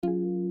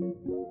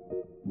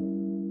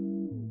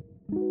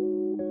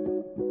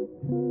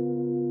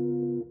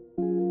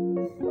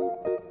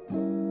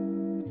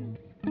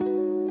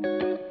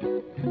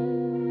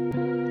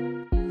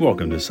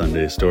Welcome to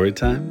Sunday Story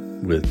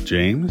Time with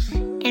James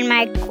and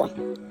Michael.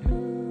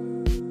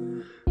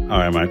 All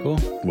right, Michael.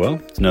 Well,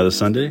 it's another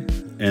Sunday,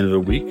 end of the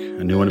week,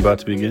 a new one about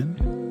to begin.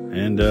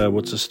 And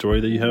what's the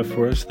story that you have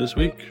for us this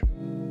week?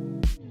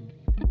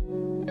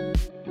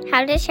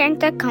 How did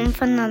Santa come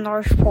from the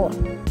North Pole?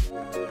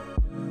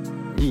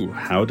 Ooh,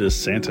 how does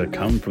Santa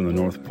come from the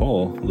North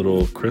Pole? A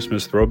little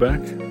Christmas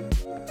throwback?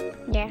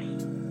 Yeah.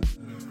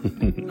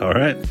 All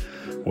right.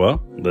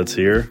 Well, let's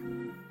hear,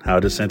 how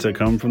does Santa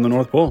come from the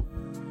North Pole?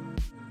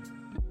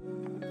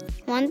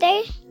 One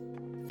day,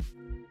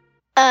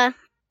 a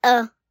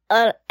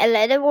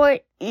little boy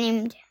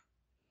named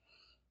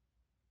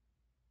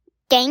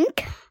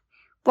Dank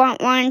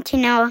wanted to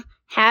know,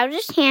 how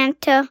does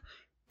Santa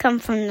come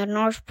from the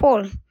North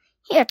Pole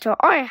here to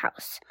our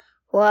house?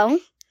 Well,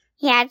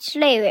 he had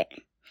sleigh with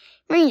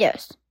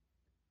reindeers.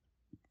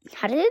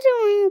 How did the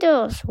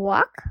reindeers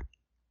walk?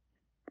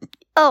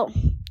 Oh,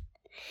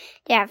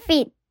 they have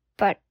feet,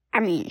 but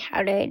how do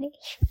they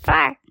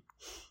fly?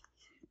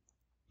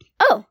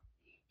 Oh,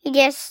 he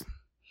just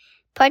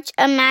puts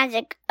a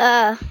magic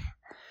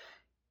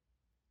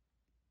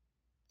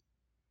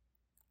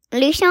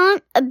leash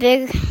on, a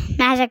big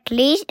magic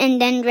leash,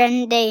 and then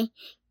when they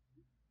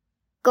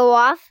go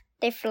off,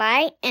 they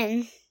fly,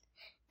 and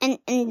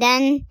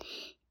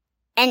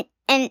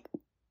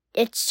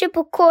it's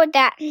super cool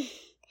that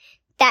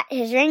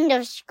his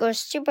reindeers go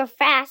super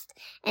fast,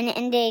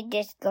 and they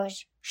just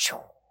goes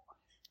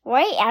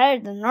right out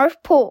of the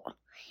North Pole,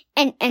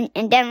 and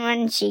then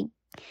when she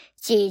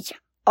sees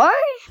our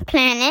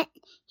planet,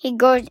 he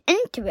goes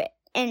into it,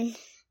 and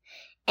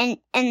then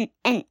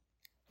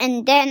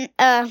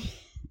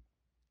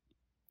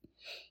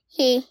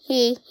he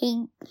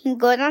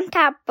goes on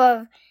top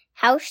of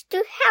house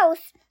to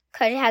house,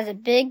 because it has a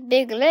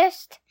big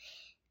list,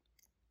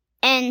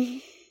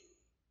 and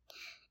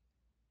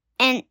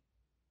then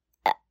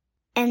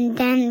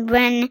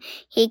when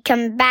he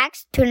comes back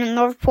to the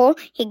North Pole,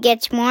 he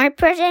gets more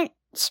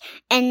presents,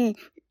 and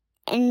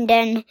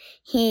then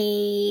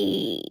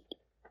he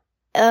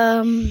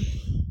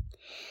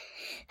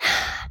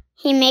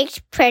makes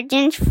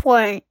presents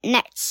for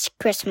next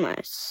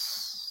Christmas.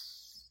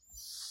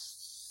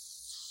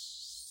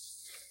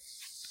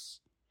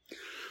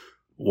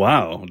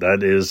 Wow,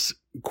 that is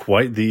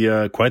quite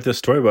the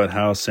story about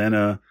how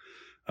Santa,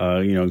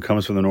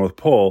 comes from the North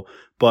Pole.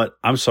 But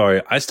I'm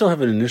sorry, I still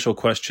have an initial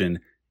question.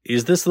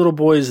 Is this little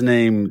boy's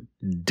name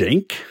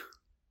Dank?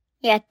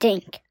 Yeah,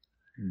 Dank.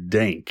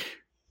 Dank.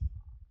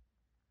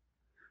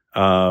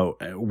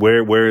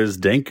 Where is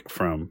Dank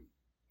from?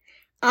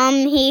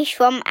 He's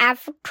from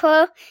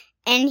Africa,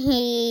 and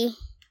he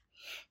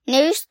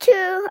used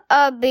to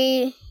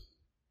be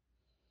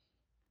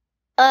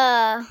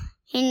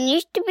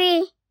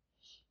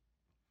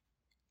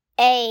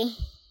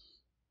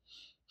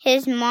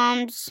his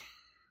mom's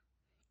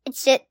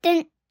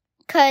assistant,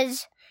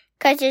 cause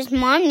his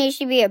mom used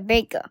to be a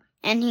baker,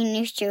 and he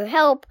used to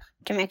help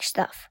to make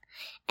stuff.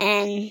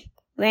 And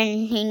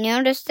when he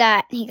noticed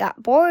that he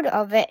got bored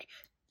of it,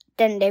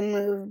 then they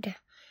moved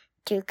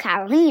to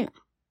Catalina.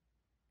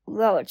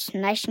 Well, it's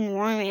nice and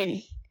warm,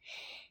 and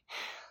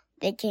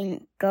they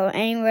can go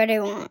anywhere they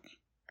want.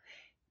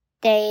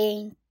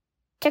 They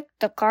took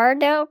the car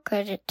down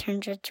because it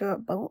turns into a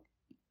boat.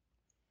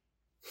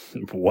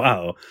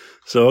 Wow.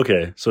 So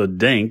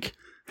Dank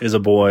is a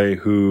boy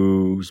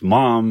whose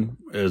mom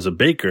is a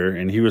baker,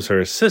 and he was her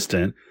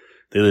assistant.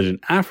 They lived in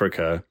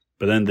Africa,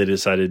 but then they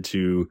decided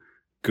to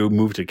go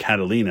move to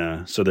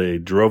Catalina. So they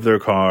drove their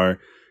car,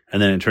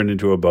 and then it turned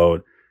into a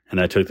boat, and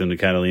that took them to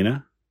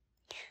Catalina?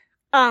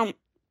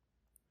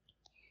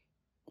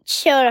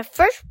 So the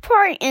first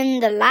part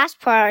and the last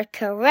part are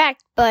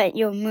correct, but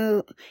you're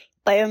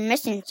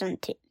missing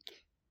something.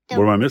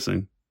 What am I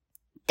missing?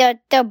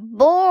 The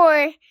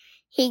boy,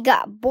 he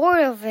got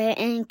bored of it,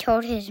 and he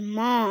told his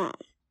mom.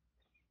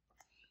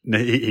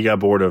 He got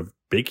bored of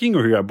baking,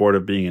 or he got bored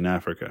of being in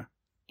Africa?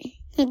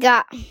 He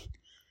got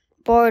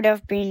bored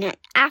of being in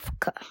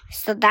Africa,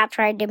 so that's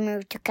why they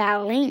moved to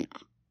Catalina.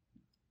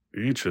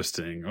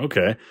 Interesting.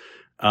 Okay.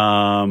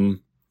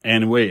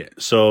 And wait,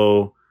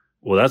 so,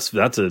 well, that's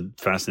a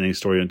fascinating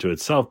story unto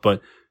itself,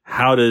 but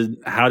how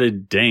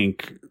did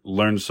Dank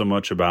learn so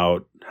much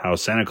about how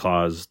Santa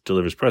Claus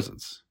delivers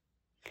presents?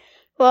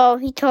 Well,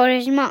 he told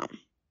his mom.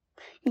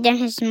 Then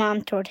his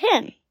mom told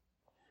him.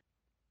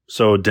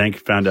 So Dank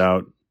found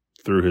out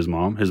through his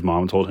mom. His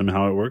mom told him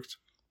how it worked?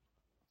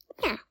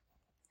 Yeah.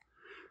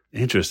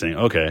 Interesting.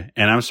 Okay.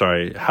 And I'm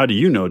sorry, how do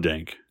you know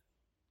Dank?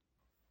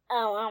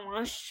 Oh,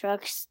 my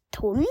trucks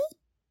told me.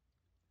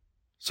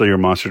 So your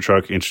monster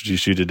truck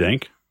introduced you to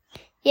Dank?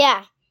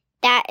 Yeah.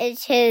 That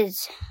is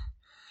his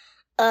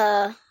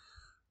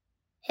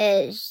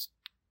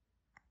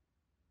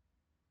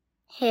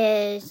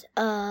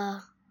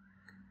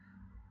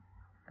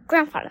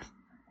grandfather.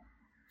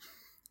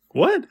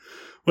 What?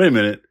 Wait a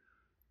minute.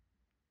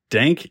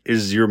 Dank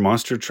is your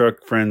monster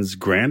truck friend's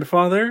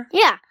grandfather?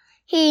 Yeah.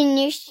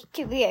 He used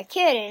to be a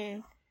kid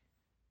and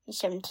he's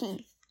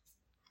 17.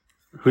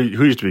 Who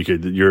used to be a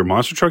kid? Your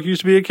monster truck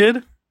used to be a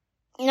kid?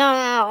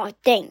 No,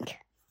 Dank.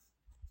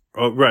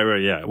 Oh,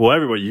 right, yeah. Well,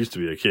 everybody used to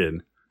be a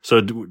kid.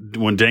 So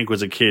when Dank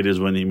was a kid is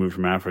when he moved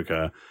from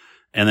Africa.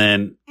 And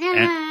then...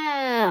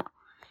 No.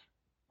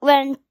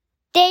 When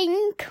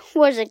Dank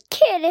was a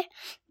kid,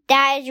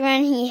 that is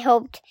when he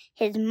helped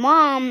his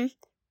mom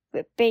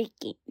with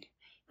baking.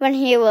 When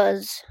he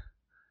was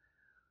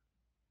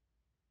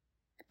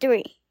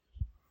 3.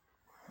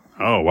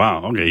 Oh,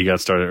 wow. Okay, he got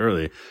started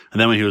early.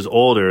 And then when he was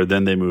older,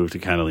 then they moved to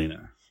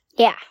Catalina.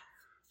 Yeah.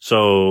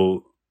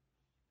 So,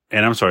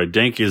 and I'm sorry,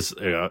 Dank is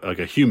like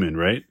a human,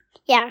 right?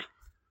 Yeah.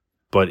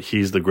 But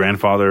he's the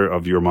grandfather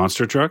of your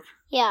monster truck?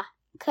 Yeah,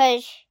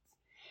 because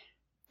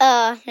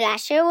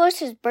last year was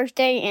his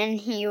birthday and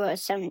he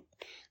was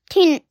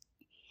 17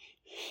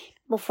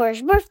 before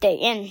his birthday.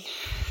 And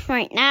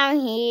right now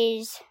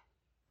he's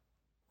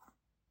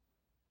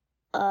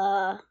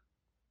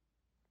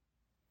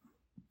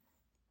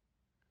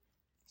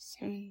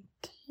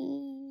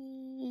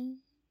 17.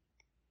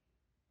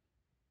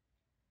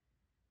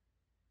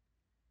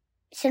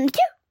 72?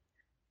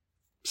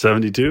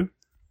 72?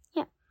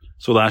 Yeah.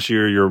 So last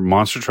year your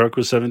monster truck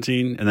was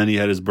 17 and then he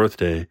had his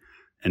birthday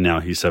and now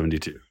he's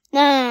 72.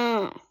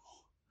 No.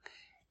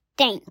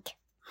 Dank.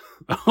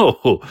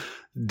 Oh,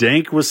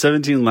 Dank was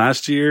 17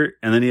 last year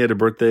and then he had a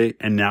birthday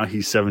and now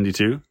he's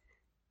 72?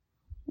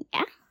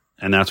 Yeah.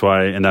 And that's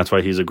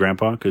why he's a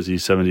grandpa, because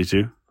he's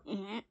 72?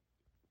 Mm-hmm.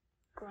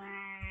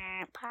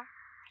 Grandpa.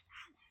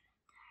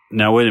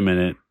 Now wait a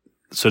minute.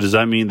 So does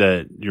that mean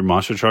that your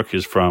monster truck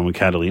is from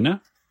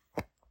Catalina?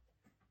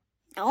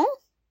 No.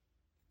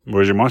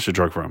 Where's your monster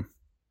truck from?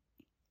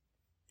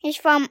 He's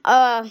from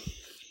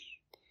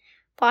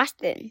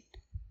Boston.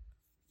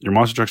 Your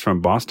monster truck's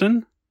from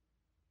Boston?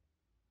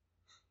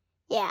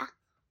 Yeah.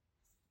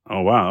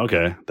 Oh, wow.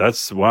 Okay.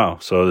 Wow.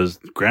 So his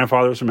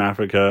grandfather was from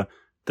Africa.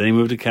 Then he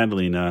moved to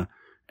Catalina.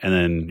 And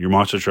then your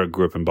monster truck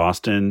grew up in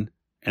Boston.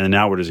 And then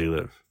now where does he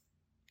live?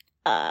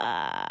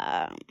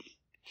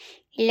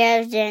 He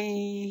lives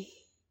in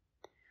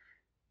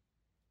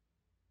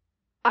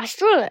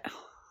Australia.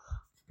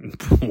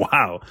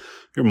 Wow.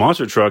 Your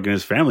monster truck and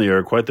his family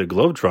are quite the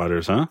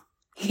globetrotters, huh?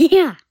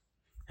 Yeah.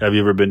 Have you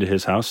ever been to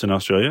his house in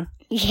Australia?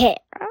 Yeah.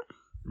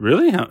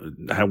 Really?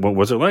 What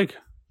was it like?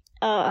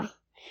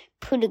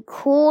 Pretty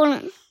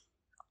cool.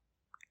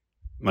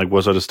 Like,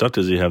 what sort of stuff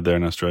does he have there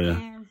in Australia?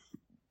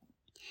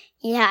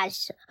 He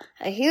has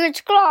a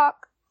huge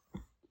clock.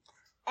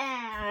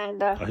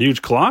 And a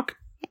huge clock?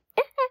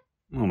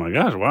 Oh my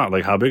gosh, wow.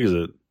 Like, how big is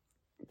it?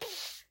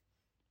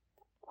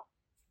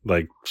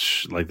 Like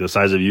the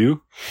size of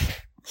you?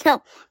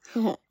 No.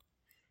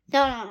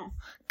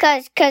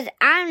 Cause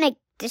I'm like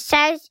the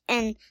size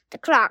and the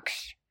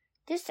clock's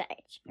this size.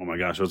 Oh my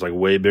gosh, so it's like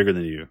way bigger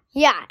than you.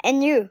 Yeah,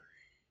 and you.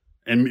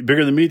 And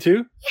bigger than me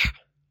too? Yeah.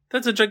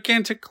 That's a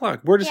gigantic clock.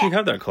 Where does he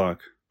have that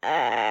clock?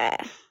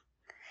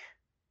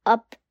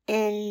 Up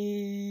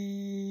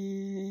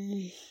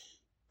in...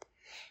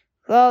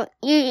 Well,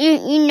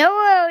 you know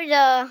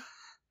where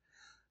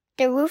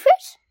the roof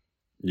is?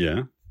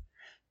 Yeah.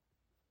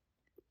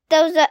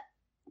 There's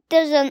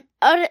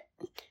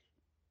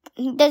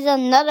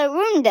another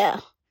room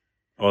there.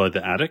 Oh, like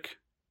the attic?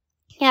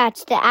 Yeah,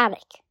 it's the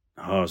attic.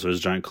 Oh, so his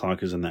giant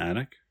clock is in the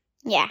attic?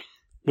 Yeah.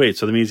 Wait,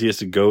 so that means he has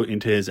to go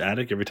into his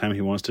attic every time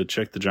he wants to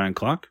check the giant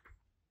clock?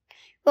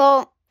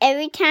 Well,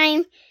 every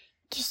time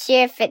to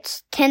see if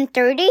it's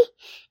 10:30,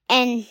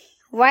 and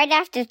right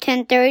after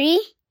 10:30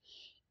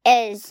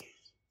 is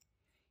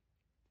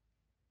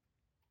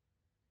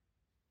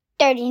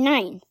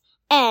 39.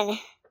 And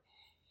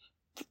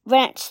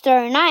when it's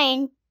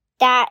 39,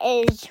 that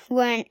is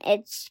when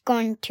it's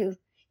going to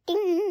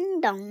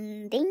ding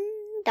dong, ding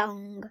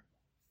dong.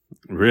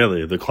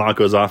 Really? The clock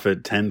goes off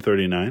at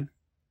 10:39?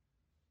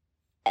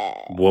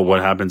 Well,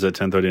 what happens at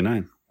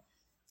 10:39?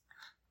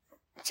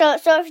 So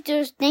if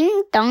there's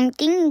ding dong,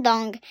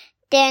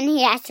 then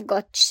he has to go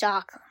to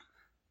soccer.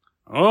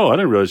 Oh, I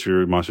didn't realize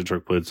your monster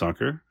truck played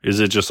soccer. Is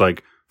it just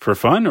like for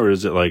fun, or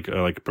is it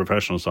like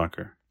professional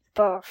soccer?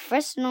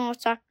 Professional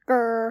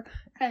soccer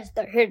has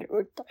the hit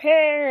with the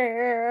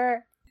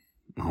hair.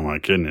 Oh my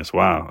goodness!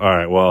 Wow. All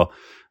right. Well,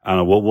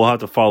 we'll have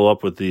to follow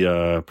up with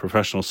the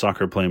professional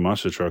soccer playing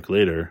monster truck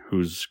later,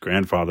 whose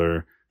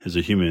grandfather is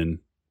a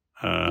human.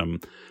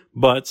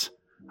 But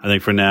I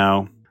think for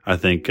now,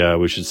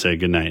 we should say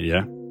good night.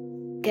 Yeah.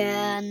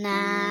 Good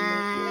night.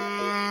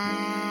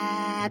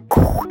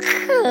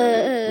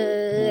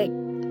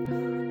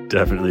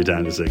 Definitely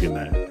time to say good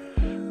night.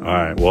 All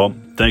right. Well,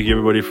 thank you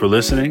everybody for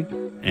listening,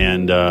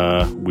 and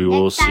we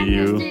will see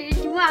you.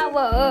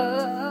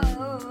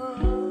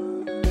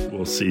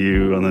 We'll see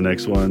you on the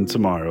next one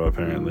tomorrow,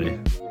 apparently.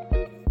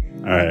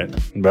 All right.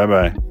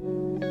 Bye-bye.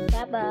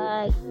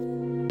 Bye-bye.